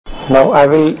Now I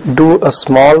will do a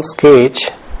small sketch,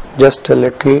 just a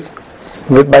little,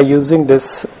 by using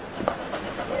this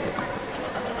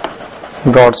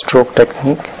broad stroke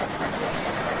technique.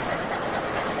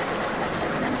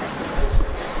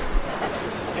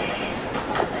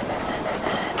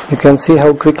 You can see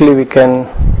how quickly we can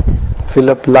fill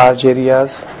up large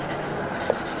areas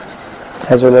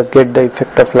as well as get the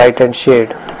effect of light and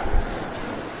shade.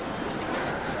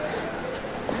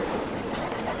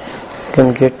 You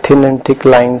can get thin and thick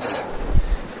lines.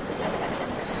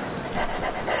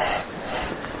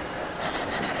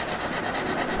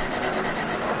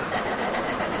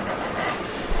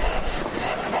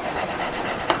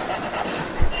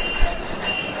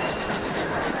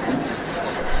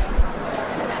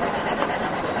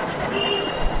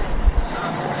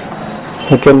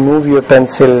 You can move your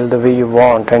pencil the way you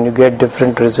want and you get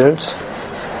different results.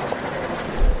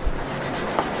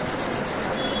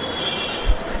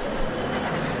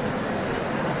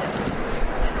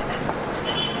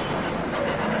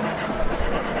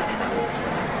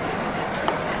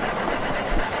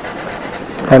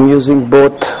 I am using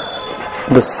both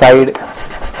the side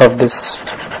of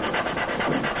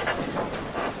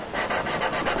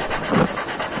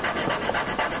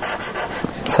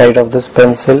this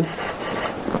pencil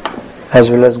as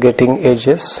well as getting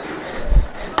edges,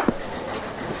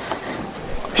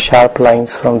 sharp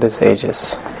lines from these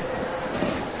edges.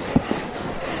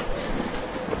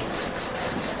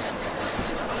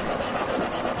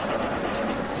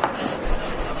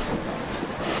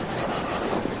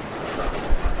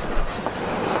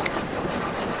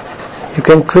 You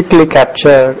can quickly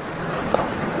capture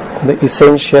the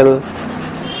essential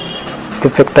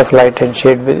effect of light and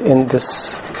shade in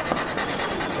this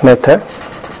method.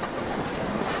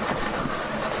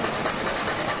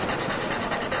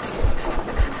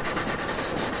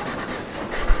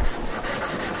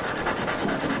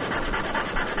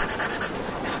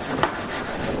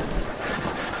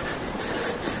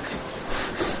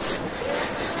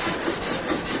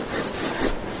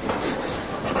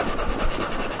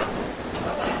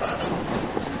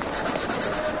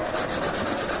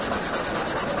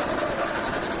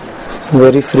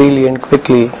 Very freely and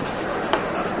quickly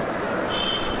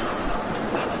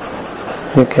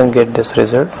you can get this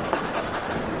result.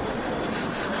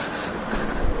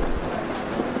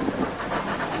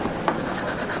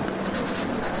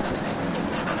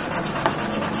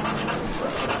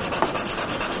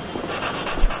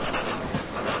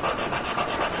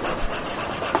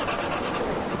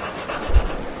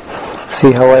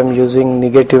 See how I am using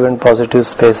negative and positive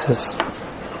spaces.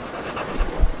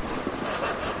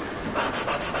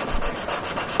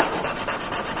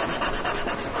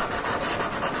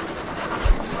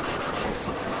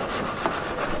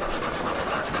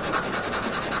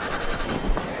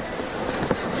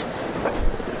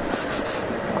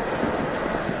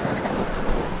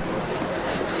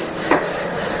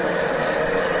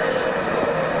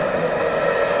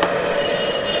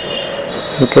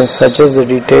 You can suggest the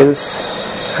details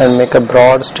and make a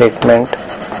broad statement.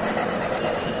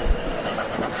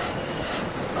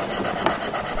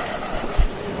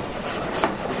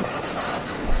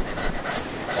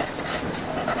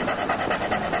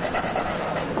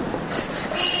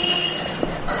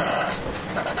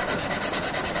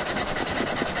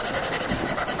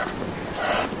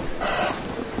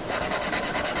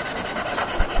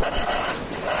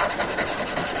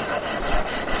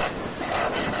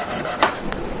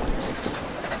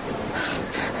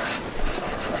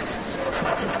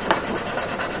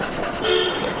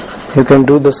 You can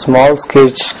do the small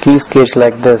key sketch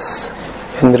like this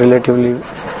in relatively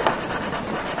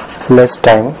less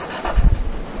time.